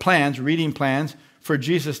the plans, reading plans for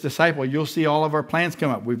Jesus Disciple, you'll see all of our plans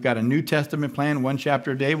come up. We've got a New Testament plan, 1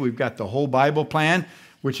 chapter a day. We've got the whole Bible plan,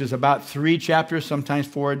 which is about 3 chapters, sometimes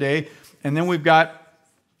 4 a day. And then we've got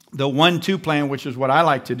the 1-2 plan, which is what I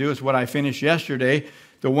like to do. It's what I finished yesterday.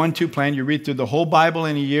 The 1-2 plan, you read through the whole Bible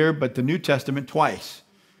in a year, but the New Testament twice.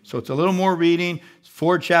 So it's a little more reading,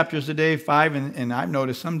 4 chapters a day, 5, and I've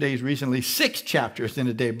noticed some days recently 6 chapters in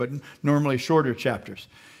a day, but normally shorter chapters.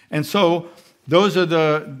 And so those are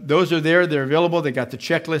there. They're available. They got the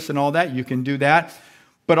checklist and all that. You can do that.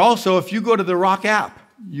 But also, if you go to the Rock app,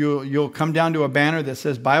 you'll come down to a banner that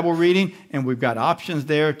says Bible reading, and we've got options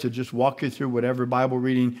there to just walk you through whatever Bible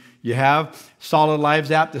reading you have. Solid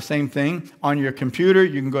Lives app, the same thing. On your computer,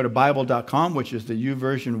 you can go to Bible.com, which is the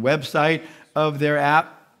YouVersion website of their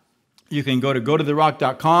app. You can go to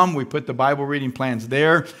GoToTheRock.com. We put the Bible reading plans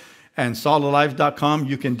there. And SolidLives.com,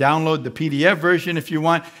 you can download the PDF version if you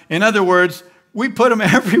want. In other words, we put them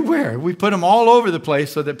everywhere. We put them all over the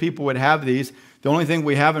place so that people would have these. The only thing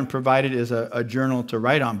we haven't provided is a journal to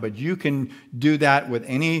write on. But you can do that with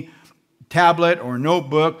any tablet or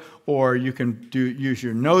notebook, or you can use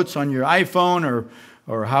your notes on your iPhone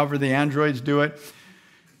or however the Androids do it.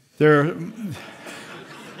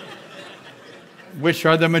 Which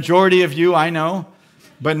are the majority of you, I know.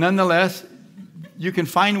 But nonetheless, you can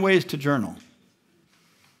find ways to journal.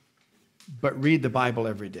 But read the Bible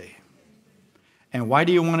every day. And why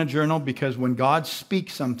do you want to journal? Because when God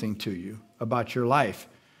speaks something to you about your life,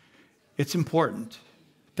 it's important.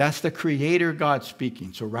 That's the Creator God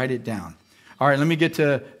speaking, so write it down. All right, let me get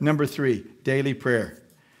to number 3, daily prayer.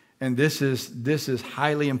 And this is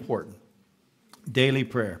highly important. Daily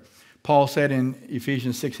prayer. Paul said in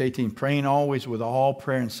Ephesians 6:18, praying always with all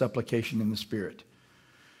prayer and supplication in the Spirit.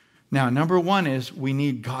 Now, number 1 is we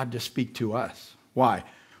need God to speak to us. Why?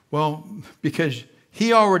 Well, because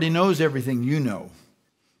He already knows everything you know.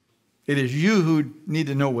 It is you who need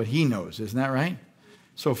to know what He knows. Isn't that right?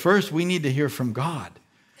 So first, we need to hear from God.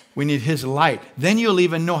 We need His light. Then you'll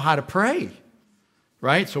even know how to pray.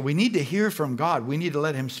 Right? So we need to hear from God. We need to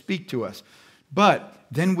let Him speak to us. But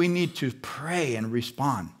then we need to pray and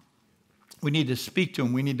respond. We need to speak to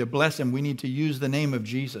Him. We need to bless Him. We need to use the name of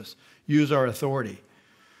Jesus. Use our authority.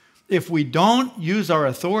 If we don't use our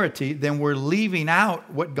authority, then we're leaving out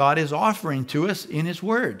what God is offering to us in His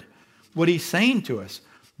Word, what He's saying to us.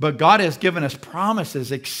 But God has given us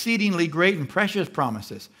promises, exceedingly great and precious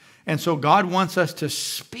promises. And so God wants us to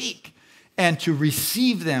speak and to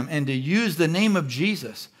receive them and to use the name of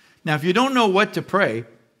Jesus. Now, if you don't know what to pray,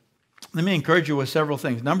 let me encourage you with several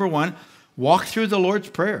things. Number one, walk through the Lord's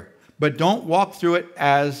Prayer, but don't walk through it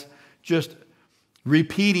as just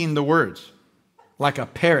repeating the words like a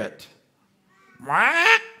parrot.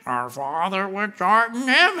 Whack, our Father which art in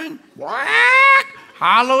heaven. Whack,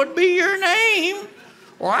 hallowed be your name.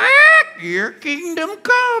 Whack, your kingdom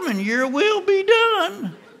come and your will be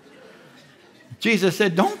done. Jesus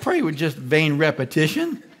said, don't pray with just vain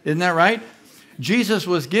repetition. Isn't that right? Jesus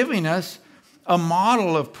was giving us a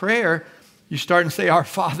model of prayer. You start and say, our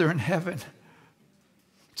Father in heaven.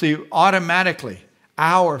 So you automatically,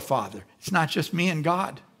 our Father. It's not just me and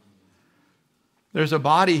God. There's a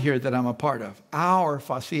body here that I'm a part of. Our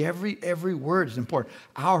Father. See, every word is important.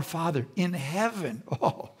 Our Father in heaven.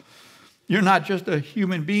 Oh, you're not just a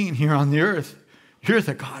human being here on the earth. You're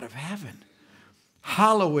the God of heaven.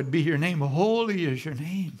 Hallowed be your name. Holy is your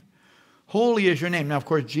name. Holy is your name. Now, of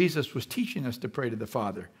course, Jesus was teaching us to pray to the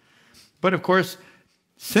Father. But, of course,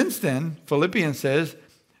 since then, Philippians says,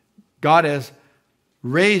 God has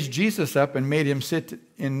raised Jesus up and made him sit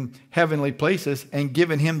in heavenly places and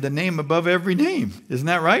given him the name above every name. Isn't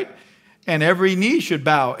that right? And every knee should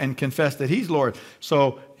bow and confess that he's Lord.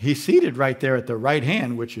 So he's seated right there at the right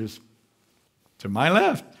hand, which is to my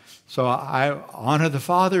left. So I honor the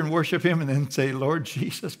Father and worship him and then say, Lord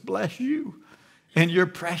Jesus, bless you and your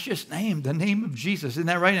precious name, the name of Jesus. Isn't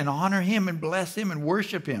that right? And honor him and bless him and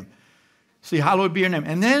worship him. See, hallowed be your name.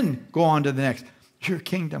 And then go on to the next. Your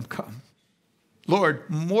kingdom come. Lord,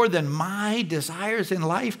 more than my desires in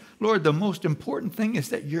life, Lord, the most important thing is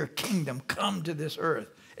that your kingdom come to this earth.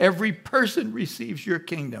 Every person receives your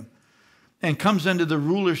kingdom and comes under the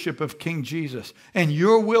rulership of King Jesus. And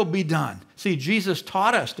your will be done. See, Jesus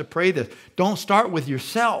taught us to pray this. Don't start with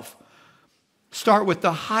yourself. Start with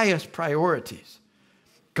the highest priorities.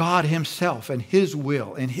 God himself and his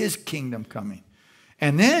will and his kingdom coming.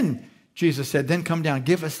 And then Jesus said, then come down,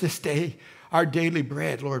 give us this day our daily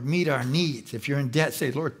bread. Lord, meet our needs. If you're in debt,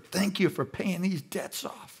 say, Lord, thank you for paying these debts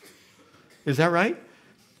off. Is that right?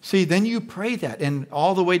 See, then you pray that. And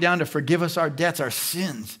all the way down to forgive us our debts, our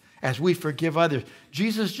sins, as we forgive others.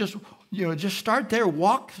 Jesus just start there.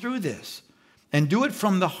 Walk through this. And do it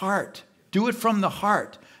from the heart. Do it from the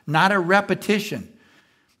heart, not a repetition.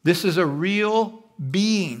 This is a real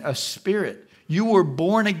being, a spirit. You were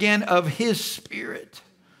born again of his spirit.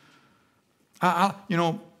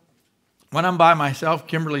 When I'm by myself,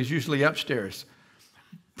 Kimberly's usually upstairs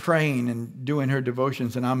praying and doing her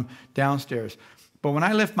devotions, and I'm downstairs. But when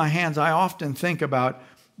I lift my hands, I often think about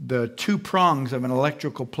the two prongs of an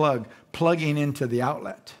electrical plug plugging into the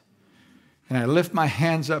outlet. And I lift my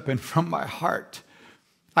hands up, and from my heart,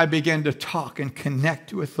 I begin to talk and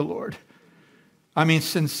connect with the Lord. I mean,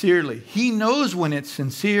 sincerely. He knows when it's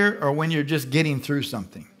sincere or when you're just getting through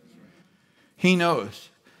something. He knows.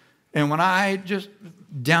 And when I just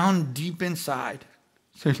down deep inside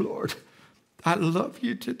say, Lord, I love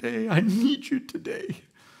you today. I need you today.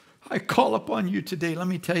 I call upon you today. Let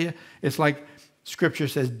me tell you, it's like Scripture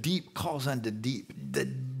says, deep calls unto deep. The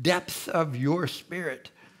depth of your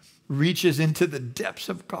spirit reaches into the depths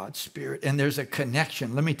of God's spirit, and there's a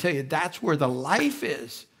connection. Let me tell you, that's where the life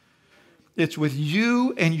is. It's with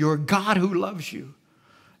you and your God who loves you,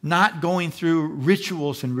 not going through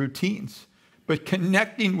rituals and routines, but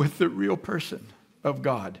connecting with the real person of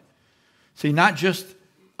God. See, not just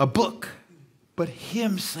a book, but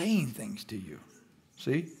him saying things to you.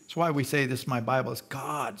 See, that's why we say this, my Bible is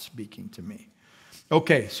God speaking to me.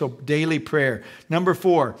 Okay, so daily prayer. Number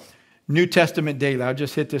 4, New Testament daily. I'll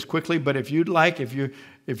just hit this quickly, but if you'd like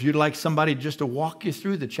somebody just to walk you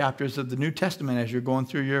through the chapters of the New Testament as you're going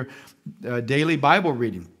through your daily Bible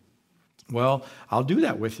reading, well, I'll do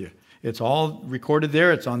that with you. It's all recorded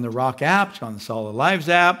there. It's on the Rock app. It's on the Solid Lives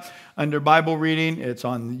app under Bible reading. It's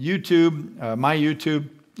on YouTube, my YouTube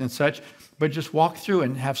and such. But just walk through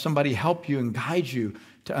and have somebody help you and guide you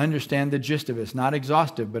to understand the gist of it. It's not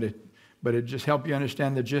exhaustive, but it just helps you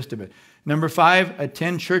understand the gist of it. Number 5,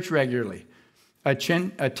 attend church regularly.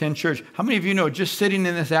 Attend church. How many of you know just sitting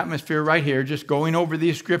in this atmosphere right here, just going over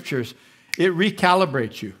these scriptures, it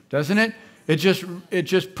recalibrates you, doesn't it? It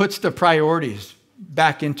just puts the priorities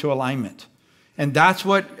back into alignment. And that's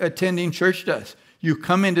what attending church does. You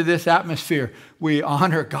come into this atmosphere. We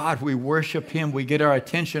honor God. We worship him. We get our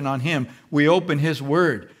attention on him. We open his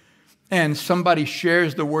word. and somebody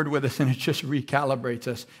shares the word with us, and it just recalibrates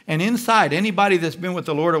us. And inside, anybody that's been with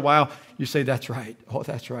the Lord a while, you say, that's right. Oh,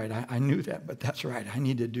 that's right. I knew that, but that's right. I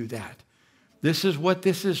need to do that. This is what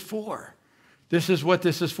this is for. This is what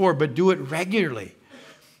this is for, but do it regularly.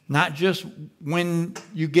 Not just when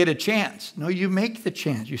you get a chance. No, you make the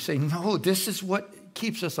chance. You say, no, this is what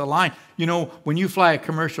keeps us aligned. You know, when you fly a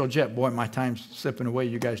commercial jet, boy, my time's slipping away.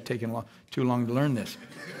 You guys taking too long to learn this.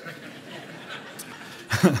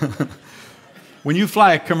 When you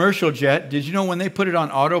fly a commercial jet, did you know when they put it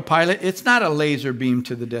on autopilot, it's not a laser beam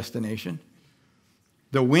to the destination.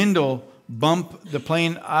 The wind will bump the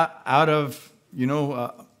plane out of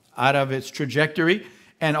its trajectory,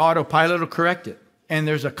 and autopilot will correct it. And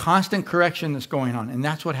there's a constant correction that's going on. And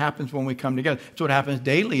that's what happens when we come together. That's what happens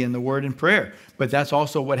daily in the Word and prayer. But that's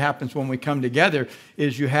also what happens when we come together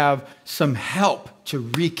is you have some help to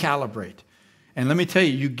recalibrate. And let me tell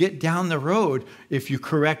you, you get down the road if you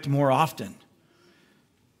correct more often.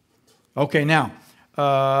 Okay, now,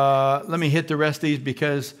 let me hit the rest of these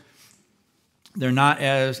because they're not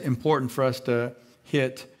as important for us to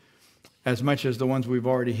hit as much as the ones we've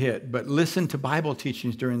already hit. But listen to Bible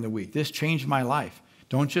teachings during the week. This changed my life.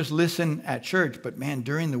 Don't just listen at church, but man,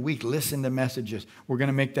 during the week, listen to messages. We're going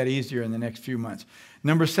to make that easier in the next few months.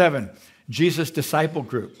 Number 7, Jesus Disciple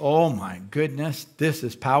Group. Oh my goodness, this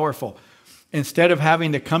is powerful. Instead of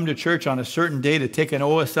having to come to church on a certain day to take an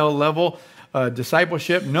OSL level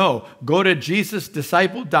discipleship, no. Go to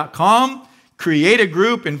jesusdisciple.com. Create a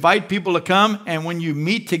group, invite people to come, and when you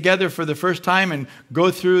meet together for the first time and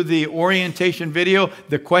go through the orientation video,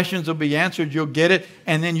 the questions will be answered, you'll get it,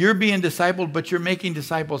 and then you're being discipled, but you're making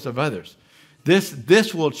disciples of others.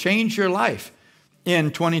 This will change your life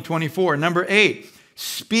in 2024. Number 8,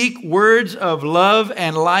 speak words of love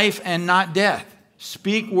and life and not death.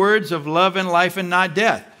 Speak words of love and life and not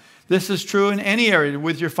death. This is true in any area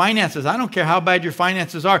with your finances. I don't care how bad your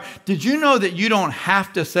finances are. Did you know that you don't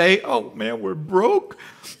have to say, oh, man, we're broke.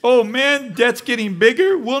 Oh, man, debt's getting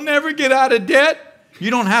bigger. We'll never get out of debt. You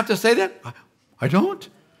don't have to say that. I don't.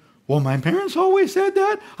 Well, my parents always said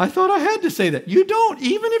that. I thought I had to say that. You don't,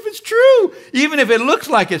 even if it's true, even if it looks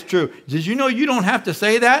like it's true. Did you know you don't have to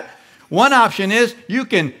say that? One option is you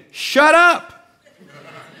can shut up.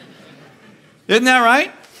 Isn't that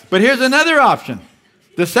right? But here's another option.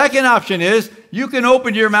 The second option is you can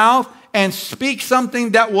open your mouth and speak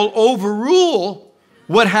something that will overrule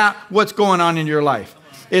what's going on in your life.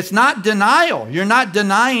 It's not denial. You're not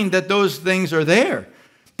denying that those things are there.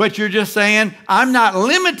 But you're just saying, I'm not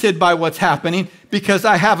limited by what's happening because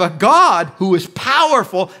I have a God who is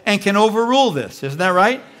powerful and can overrule this. Isn't that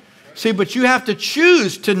right? See, but you have to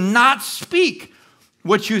choose to not speak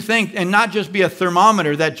what you think and not just be a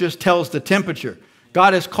thermometer that just tells the temperature.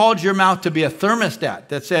 God has called your mouth to be a thermostat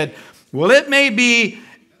that said, well, it may be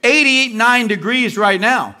 89 degrees right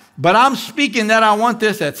now, but I'm speaking that I want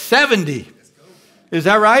this at 70. Is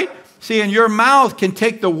that right? See, and your mouth can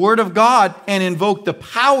take the word of God and invoke the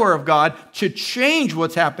power of God to change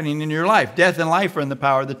what's happening in your life. Death and life are in the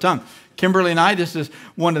power of the tongue. Kimberly and I, this is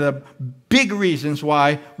one of the big reasons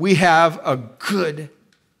why we have a good,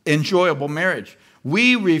 enjoyable marriage.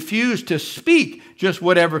 We refuse to speak just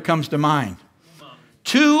whatever comes to mind.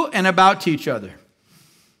 To and about each other.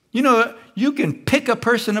 You know, you can pick a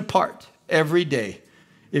person apart every day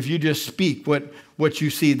if you just speak what you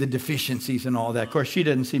see, the deficiencies and all that. Of course, she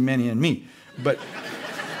doesn't see many in me, but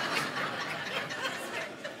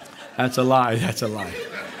that's a lie. That's a lie.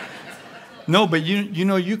 No, but you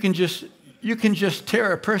know, you can just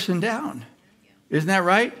tear a person down. Isn't that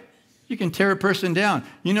right? You can tear a person down.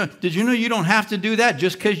 You know, did you know you don't have to do that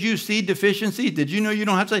just because you see deficiencies? Did you know you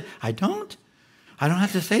don't have to say, I don't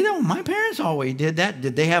have to say that. Well, my parents always did that.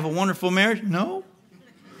 Did they have a wonderful marriage? No.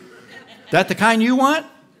 That the kind you want?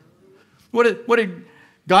 What did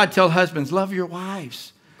God tell husbands? Love your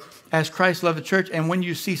wives as Christ loved the church. And when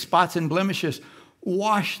you see spots and blemishes,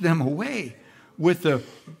 wash them away with the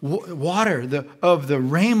water of the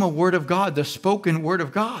rhema word of God, the spoken word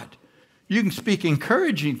of God. You can speak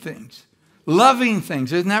encouraging things, loving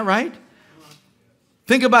things. Isn't that right?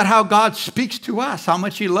 Think about how God speaks to us, how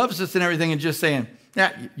much he loves us and everything, and just saying,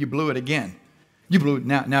 yeah, you blew it again. You blew it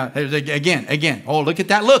now, again. Oh, look at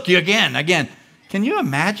that. Look, you again. Can you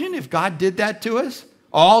imagine if God did that to us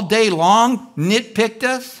all day long, nitpicked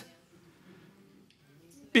us?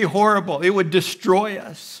 It'd be horrible. It would destroy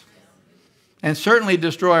us and certainly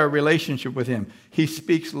destroy our relationship with him. He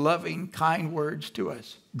speaks loving, kind words to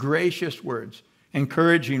us, gracious words,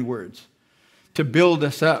 encouraging words to build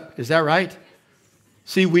us up. Is that right?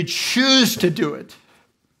 See, we choose to do it.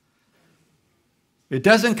 It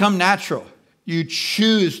doesn't come natural. You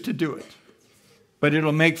choose to do it. But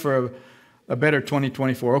it'll make for a better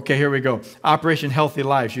 2024. Okay, here we go. Operation Healthy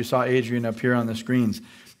Lives. You saw Adrian up here on the screens.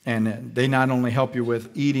 And they not only help you with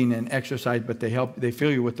eating and exercise, but they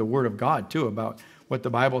fill you with the Word of God, too, about what the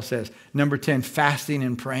Bible says. Number 10, fasting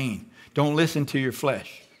and praying. Don't listen to your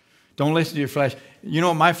flesh. Don't listen to your flesh. You know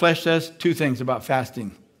what my flesh says? 2 things about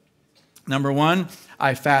fasting. Number 1,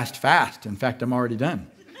 I fast. In fact, I'm already done,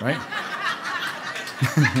 right?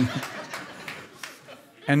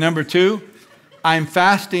 And number 2, I'm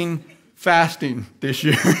fasting this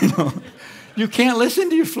year. You can't listen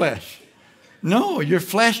to your flesh. No, your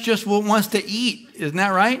flesh just wants to eat. Isn't that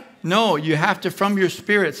right? No, you have to, from your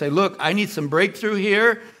spirit, say, look, I need some breakthrough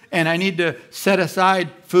here, and I need to set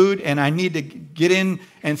aside food, and I need to get in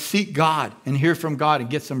and seek God and hear from God and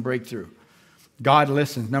get some breakthrough. God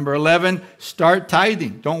listens. Number 11, start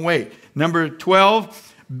tithing. Don't wait. Number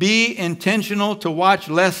 12, be intentional to watch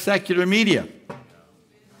less secular media.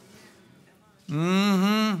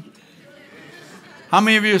 How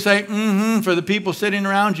many of you say, for the people sitting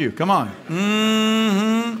around you? Come on.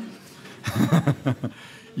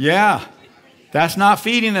 Yeah, that's not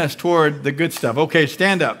feeding us toward the good stuff. Okay,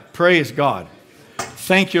 stand up. Praise God.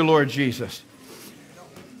 Thank you, Lord Jesus.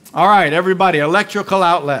 All right, everybody, electrical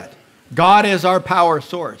outlet. God is our power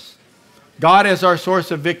source. God is our source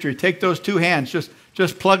of victory. Take those 2 hands.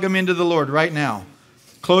 Just plug them into the Lord right now.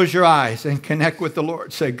 Close your eyes and connect with the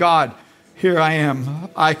Lord. Say, God, here I am.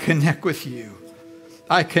 I connect with you.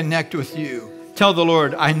 I connect with you. Tell the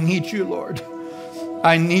Lord, I need you, Lord.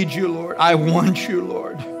 I need you, Lord. I want you,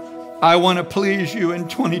 Lord. I want to please you in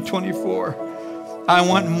 2024. I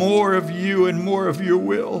want more of you and more of your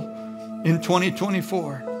will in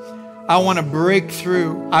 2024. I want to break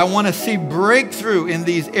through. I want to see breakthrough in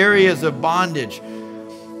these areas of bondage.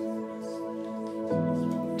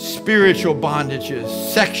 Spiritual bondages,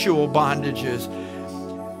 sexual bondages,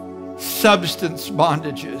 substance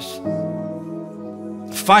bondages,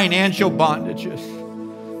 financial bondages.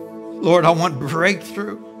 Lord, I want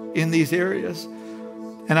breakthrough in these areas.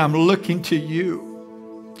 And I'm looking to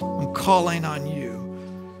you. I'm calling on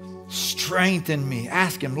you. Strengthen me.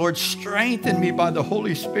 Ask him, Lord, strengthen me by the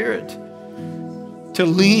Holy Spirit to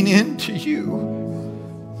lean into you.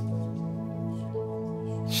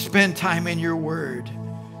 Spend time in your word.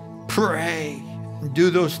 Pray. And do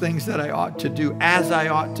those things that I ought to do as I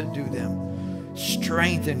ought to do them.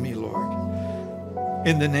 Strengthen me, Lord.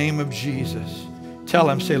 In the name of Jesus. Tell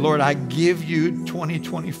him, say, Lord, I give you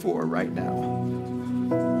 2024 right now.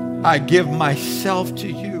 I give myself to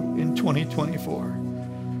you in 2024.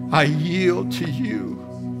 I yield to you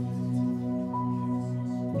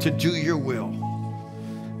to do your will.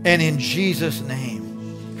 And in Jesus'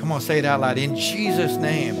 name, come on, say it out loud. In Jesus'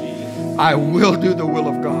 name, I will do the will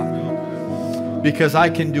of God because I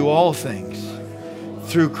can do all things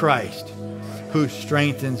through Christ who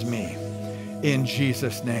strengthens me. In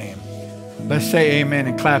Jesus' name. Let's say amen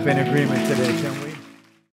and clap in agreement today, can we?